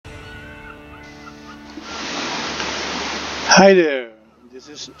Hi there, this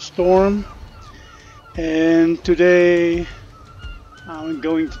is Storm, and today I'm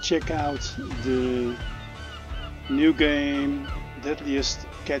going to check out the new game Deadliest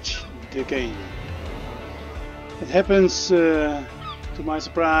Catch the game. It happens to my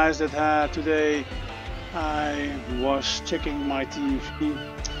surprise that today I was checking my TV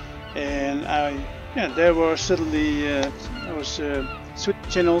and there were suddenly I was switching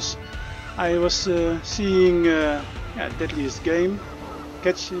channels. I was seeing Deadliest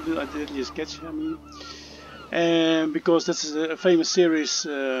Catch, I mean, and because this is a famous series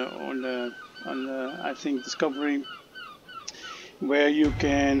on I think Discovery, where you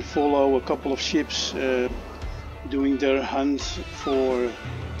can follow a couple of ships doing their hunt for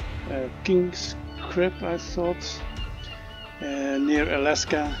Kingcrabs, I thought, near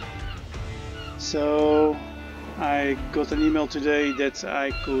Alaska. So I got an email today that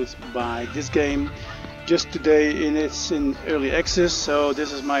I could buy this game just today, and it's in early access, so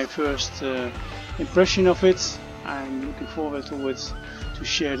this is my first impression of it. I'm looking forward to it, to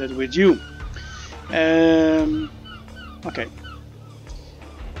share that with you. Okay,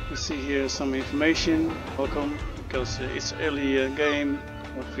 let's see here some information. Welcome, because it's early game,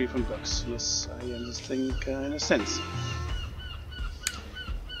 not free from bugs. Yes, I think in a sense.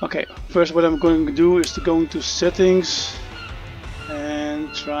 Okay, first what I'm going to do is to go into settings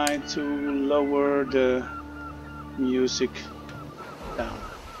and try to lower the music down.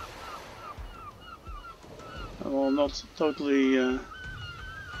 I will not totally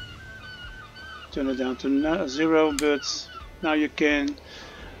turn it down to 0, but now you can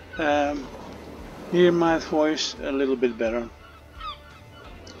hear my voice a little bit better.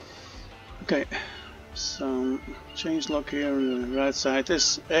 Okay, some change lock here on the right side.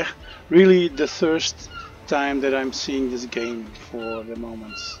 This is really the first time that I'm seeing this game for the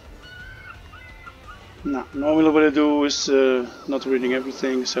moment. Now, normally what I do is not reading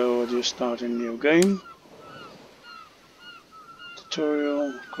everything, so I just start a new game.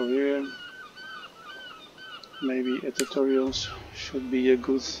 Tutorial, career. Maybe a tutorial should be a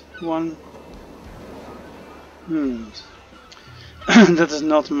good one. That is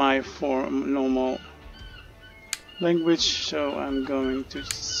not my normal language, so I'm going to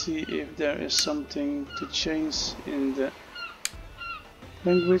see if there is something to change in the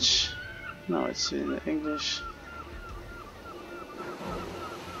language. No, it's in English.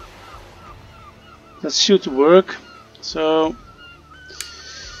 That should work. So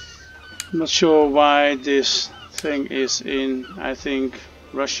I'm not sure why this thing is in, I think,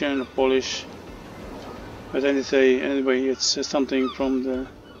 Russian or Polish, but anyway it's something from the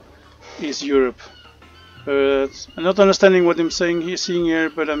East Europe. But I'm not understanding what I'm seeing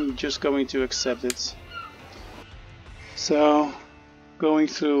here, but I'm just going to accept it. So, going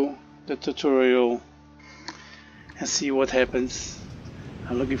through the tutorial and see what happens.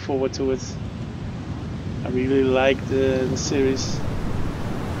 I'm looking forward to it. I really like the series.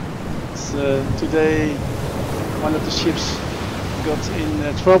 Today one of the ships got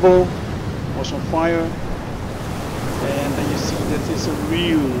in trouble, was on fire, and then you see that it's a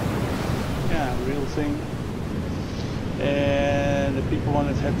real thing, and the people on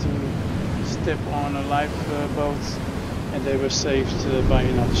it had to step on a lifeboat, and they were saved by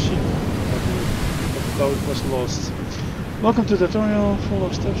another ship. The boat was lost. Welcome to the tutorial full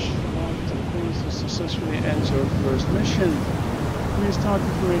of steps to successfully end your first mission. Restart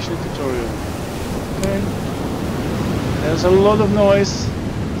information tutorial. Okay. There's a lot of noise.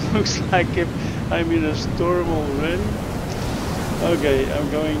 Looks like I'm in a storm already. Okay, I'm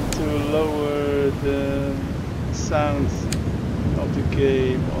going to lower the sound of the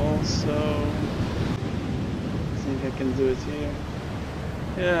game also. I think I can do it here.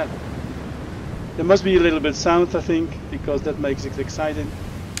 Yeah. There must be a little bit sound, I think, because that makes it exciting.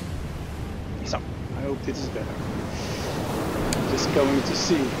 So, I hope this is better. Just going to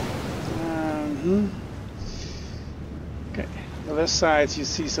see. Okay, the left side you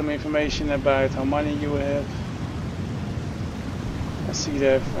see some information about how money you have. I see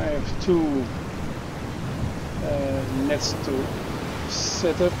that I have 2 nets to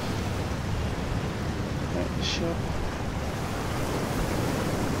set up. Shop.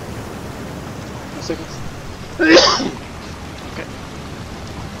 1 second. Okay.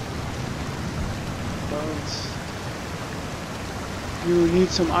 You need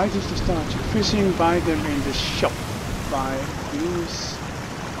some items to start your fishing. Buy them in the shop. Buy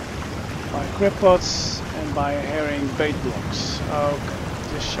crab pots and buy herring bait blocks. Okay,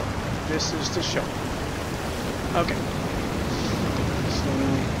 this shop. This is the shop. Okay. So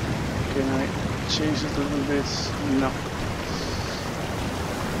can I change it a little bit? No.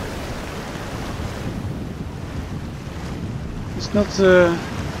 It's not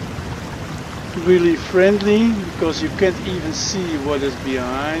really friendly because you can't even see what is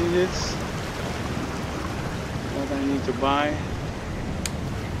behind it. What I need to buy.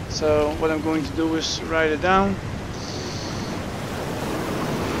 So what I'm going to do is write it down.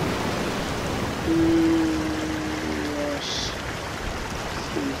 Yes.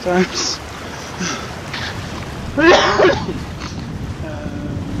 3 times.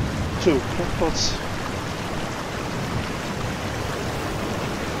 2 pots.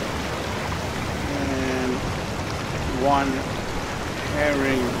 And 1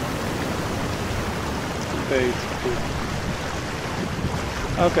 herring bait.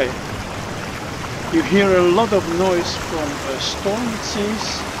 Okay. You hear a lot of noise from a storm, it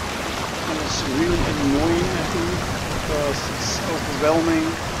seems, and it's really annoying, I think, because it's overwhelming.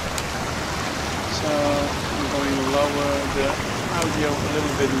 So I'm going to lower the audio a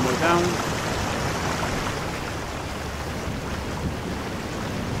little bit more down.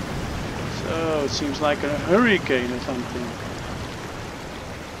 So it seems like a hurricane or something.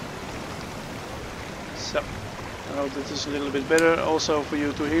 So I hope that is a little bit better also for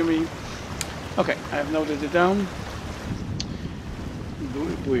you to hear me. Okay, I have noted it down.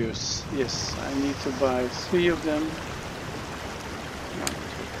 Buoys. Yes, I need to buy 3 of them. 1, 2,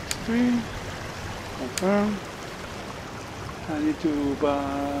 3. Confirm. I need to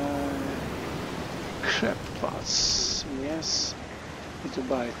buy crab pots. Yes. I need to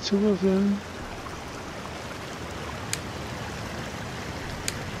buy 2 of them.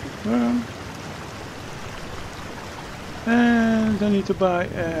 Confirm. And I need to buy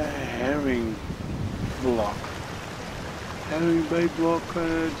a herring block. Herring bait block,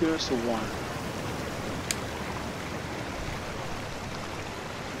 just 1.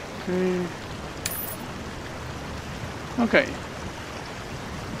 Okay.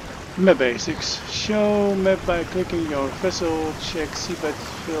 Map basics. Show map by clicking your vessel. Check seabed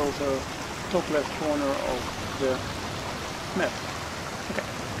filter top left corner of the map. Okay.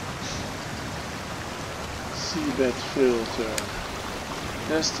 Seabed filter.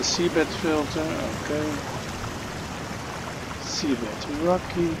 That's the seabed filter. Okay. Seabed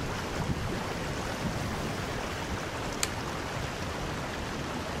rocky.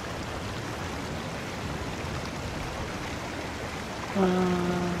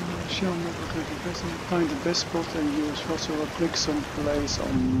 Show map by clicking vessel. Find the best spot and use vessel or click some place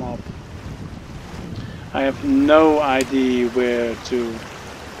on map. I have no idea where to.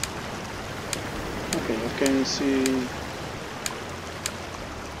 Okay, I can see.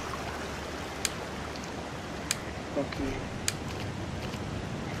 Okay.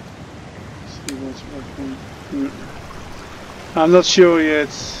 See what's working. I'm not sure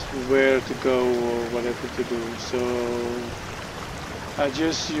yet where to go or whatever to do, so I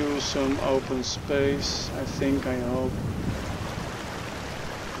just use some open space, I think, I hope.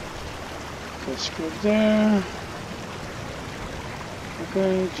 Let's go there.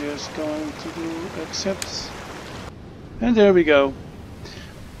 Okay, just going to do accept. And there we go.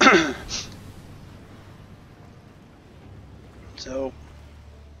 So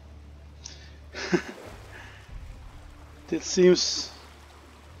this seems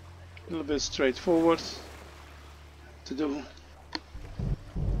a little bit straightforward to do.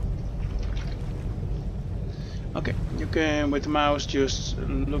 Okay, you can with the mouse just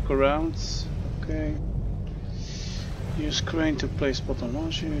look around. Okay. Use crane to place spot on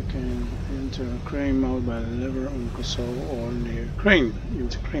launcher. You can enter crane mode by the lever on console or near crane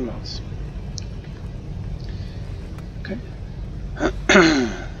into crane mode. Okay.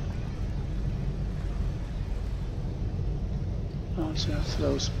 Also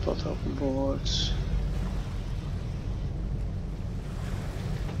throw spot open boards.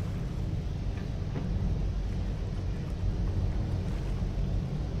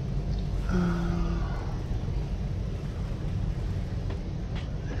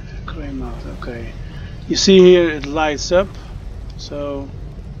 Crane mode. Okay. You see here it lights up, so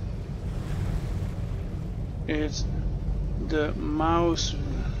it's the mouse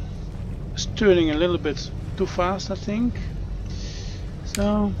is turning a little bit too fast, I think.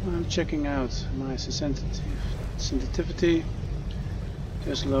 So I'm checking out my sensitivity.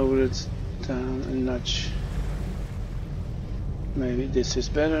 Just lower it down a notch. Maybe this is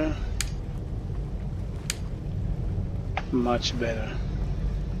better. Much better.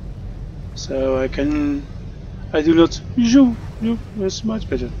 So I do not zoom. It's much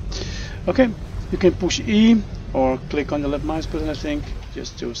better. Okay, you can push E or click on the left mouse button, I think.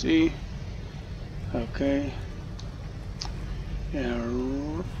 Just choose E. Okay. Yeah,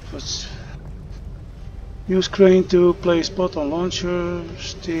 use crane to place spot on launcher.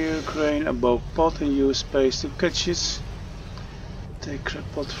 Steer crane above pot and use space to catch it. Take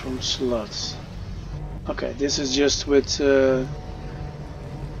pot from slots. Okay, this is just with the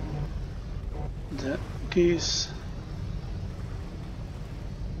keys.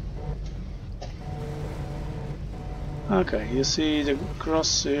 Okay, you see the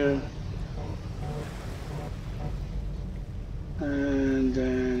cross here, and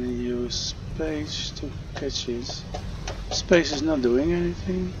then use space to catch it. Space is not doing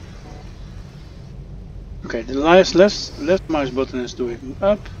anything. Okay, the left mouse button is doing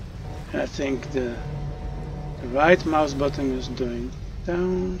up, and I think the right mouse button is doing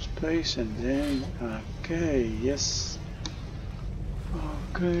down, space, and then okay, yes,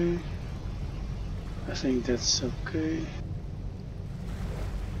 okay. I think that's okay.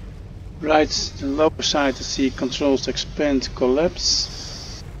 Right, the lower side to see controls expand,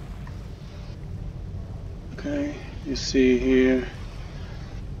 collapse. Okay, you see here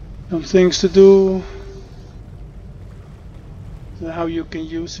some things to do. So how you can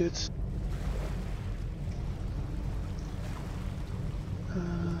use it.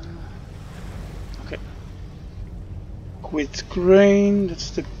 Okay. Quit crane,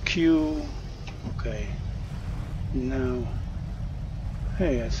 that's the Q. Okay. Now.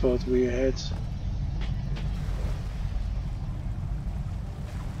 Hey, I thought we had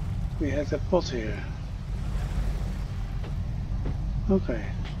a pot here. Okay.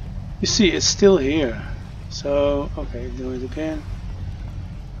 You see, it's still here. So, okay, do it again.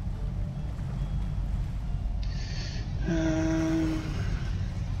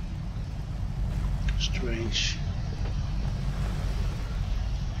 Strange.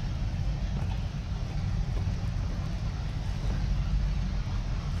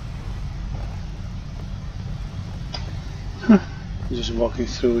 Just walking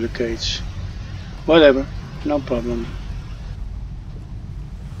through the cage. Whatever, no problem.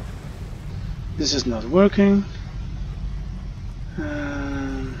 This is not working.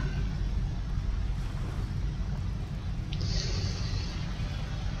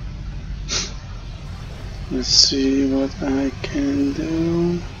 Let's see what I can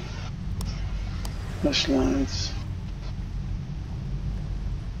do. Flashlights.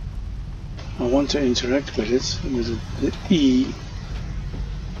 I want to interact with it with the E.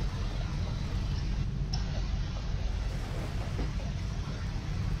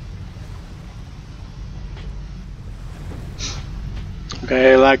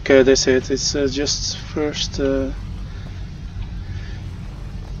 Okay, like they said, it's just first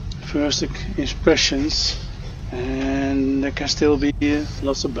impressions, and there can still be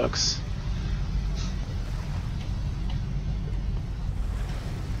lots of bugs.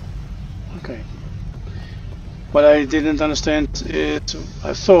 Okay. What I didn't understand is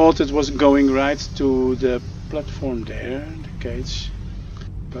I thought it was going right to the platform there, the cage,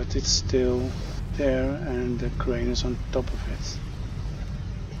 but it's still there and the crane is on top of it.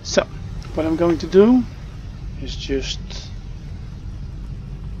 So, what I'm going to do is just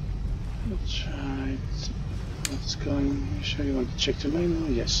try what's going. Sure, you want to check the manual?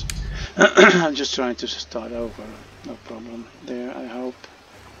 Yes. I'm just trying to start over. No problem there, I hope.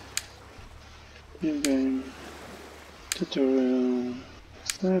 New game, tutorial,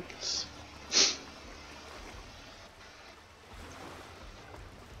 steps.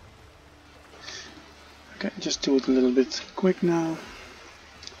 Okay, just do it a little bit quick now.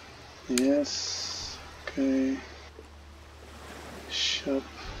 Yes, okay. Shop.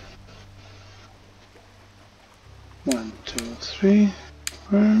 1, 2, 3.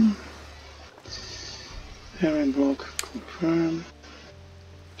 Confirm. Area block. Confirm.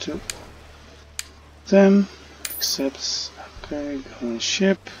 2. Them. Accepts. Okay, go and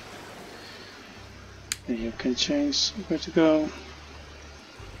ship. Then you can change where to go.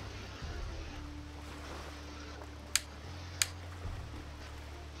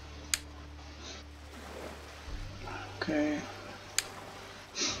 Okay.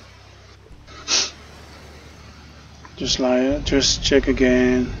 Just check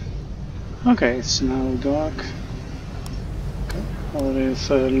again. Okay, it's now dark. Okay. Already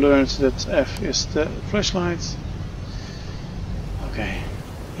learned that F is the flashlight. Okay,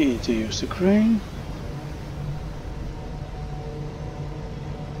 you need to use the crane.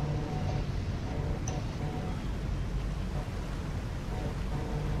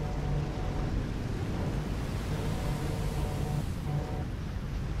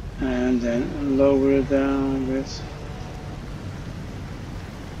 And then lower it down with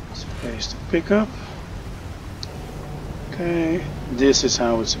space to pick up. Okay, this is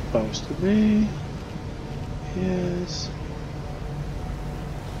how it's supposed to be. Yes.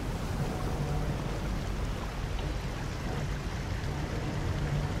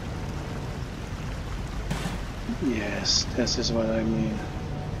 Yes, this is what I mean.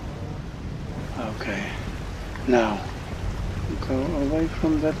 Okay, now go away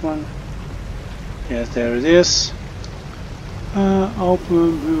from that one. Yes, there it is.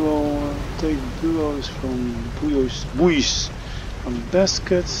 Open bureau, take buoys buoys from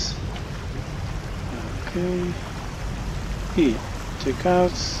baskets. Okay. E, take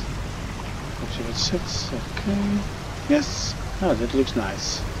out. Let's see what it sits. Okay. Yes. Oh, that looks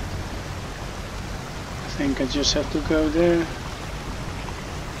nice. I think I just have to go there.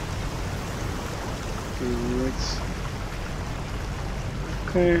 Right.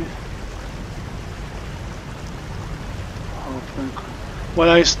 Okay. Open.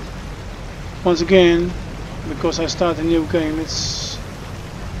 Well, once again, because I start a new game, it's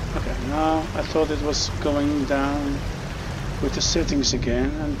okay. Now I thought it was going down with the settings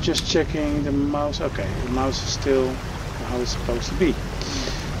again. I'm just checking the mouse. Okay, the mouse is still how it's supposed to be.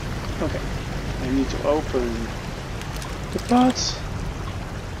 Okay, I need to open the parts.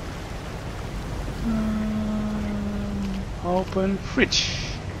 Open fridge.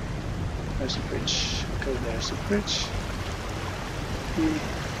 There's the fridge. Okay, there's the fridge. The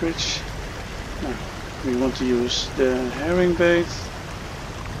fridge. Now we want to use the herring bait.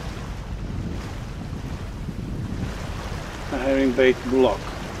 A herring bait block.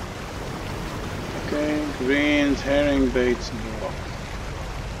 Okay, green herring bait block.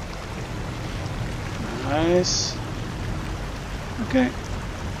 Nice. Okay,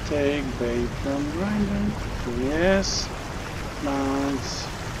 take bait from grinder. Yes. Mount.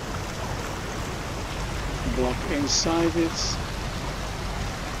 Block inside it.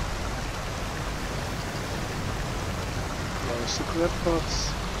 Close the crab pots.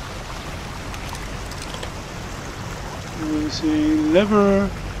 We see lever,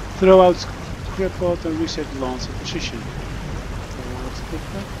 throw out crab pot and reset launcher position. Throw out crab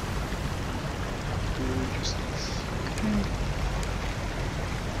pot. Okay.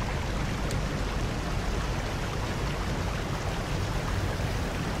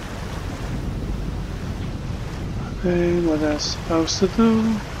 Okay, what I'm supposed to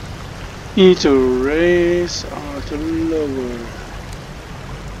do? E to raise, R to lower.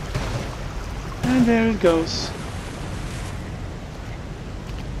 And there it goes.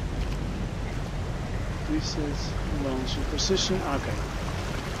 Reset launcher position. Okay.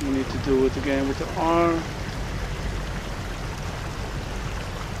 You need to do it again with the R.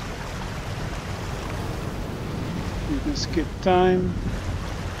 You can skip time.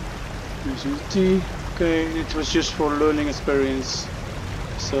 Using T. Okay, it was just for learning experience.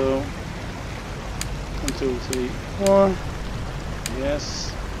 So 1, 2, 3, 4.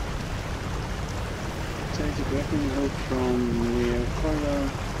 Yes. Take the grappling hook from near corner.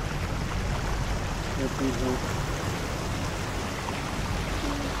 Grappling hook.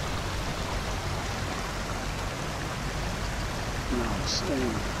 Now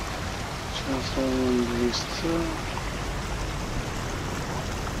same. Transfer and restore.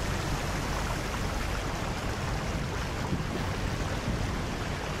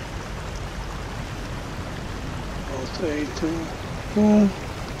 A to pull.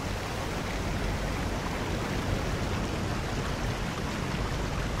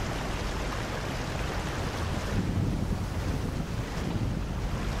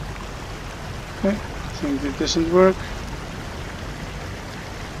 Okay, I think that doesn't work.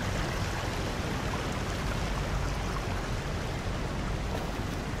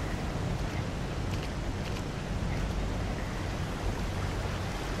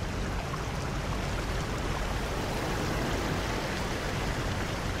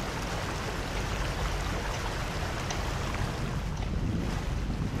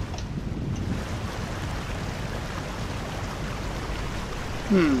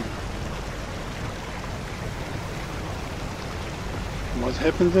 What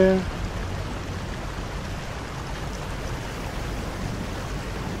happened there?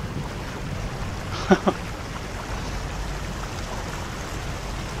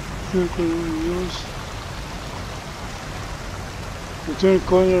 Turn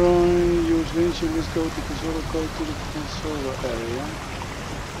corner on, use winch, let's go to controller, go to the controller area.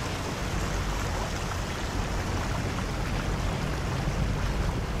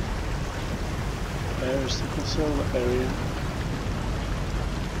 There's the controller area.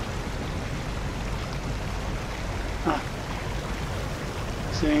 I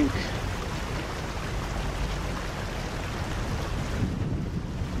think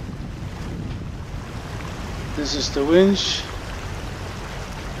this is the winch.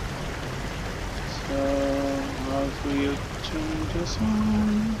 So how do you turn this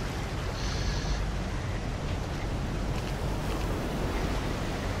on?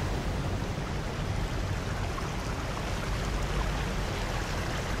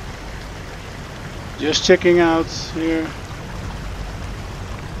 Just checking out here.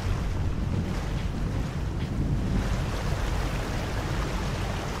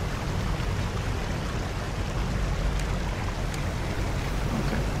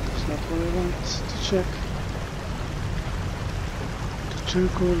 Okay, that's not what I want to check. To turn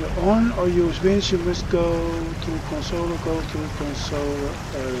cooler on or use winch, you must go to console or go to console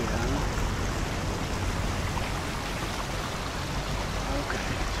area. Okay,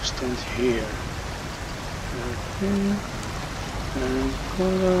 to stand here. Okay, and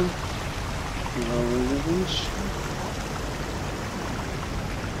color, lower the winch.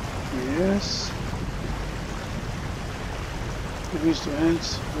 Yes. The winch to hands,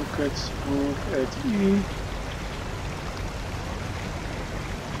 look at E.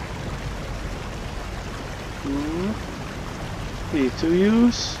 E to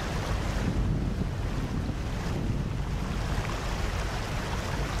use.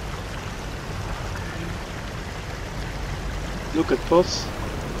 Look at pots,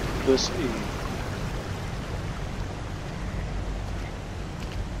 plus E.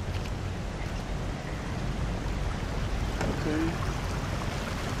 Okay.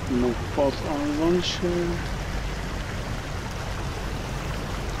 No pot on launcher.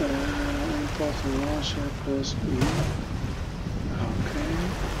 Pot on launcher plus E. Okay.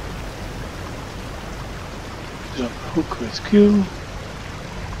 So hook with Q.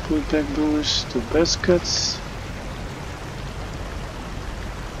 Put back buoys to baskets.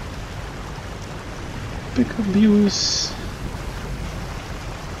 Pick up views.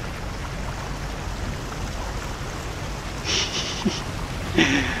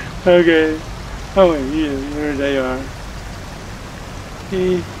 Okay. Oh, and here they are.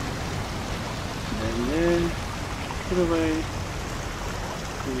 E. And then put away.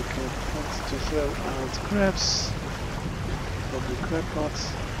 We can put to throw out crabs. Probably crab pots.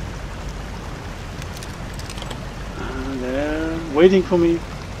 And they're waiting for me.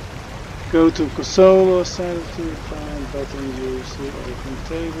 Go to console or side of the find button, use the open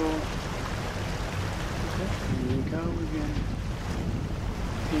table. Okay, here we go again.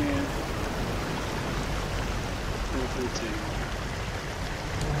 Here. Open table.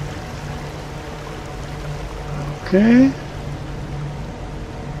 Okay.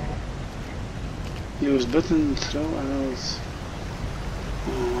 Use button, throw out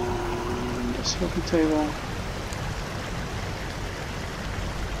on the open table.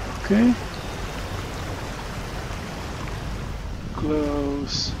 Okay.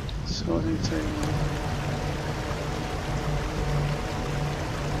 Close sorting table.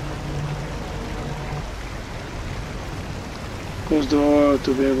 Close door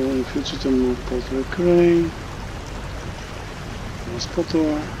to be able in the future to move pot to a crane. Spot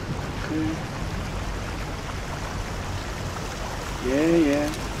door. Okay. Yeah.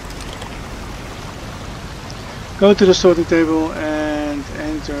 Go to the sorting table and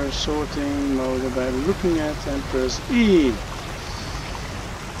enter sorting mode by looking at and press E.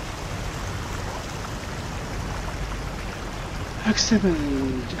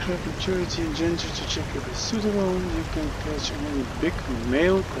 Examine the crab maturity and gender to check if it's suitable. You can catch only big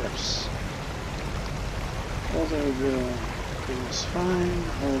male crabs. Although the is fine.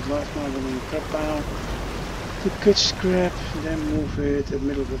 Hold left mouse on the crab pile to catch crab, then move it at the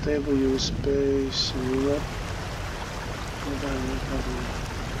middle of the table. Use space, move up.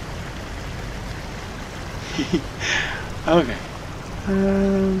 Okay.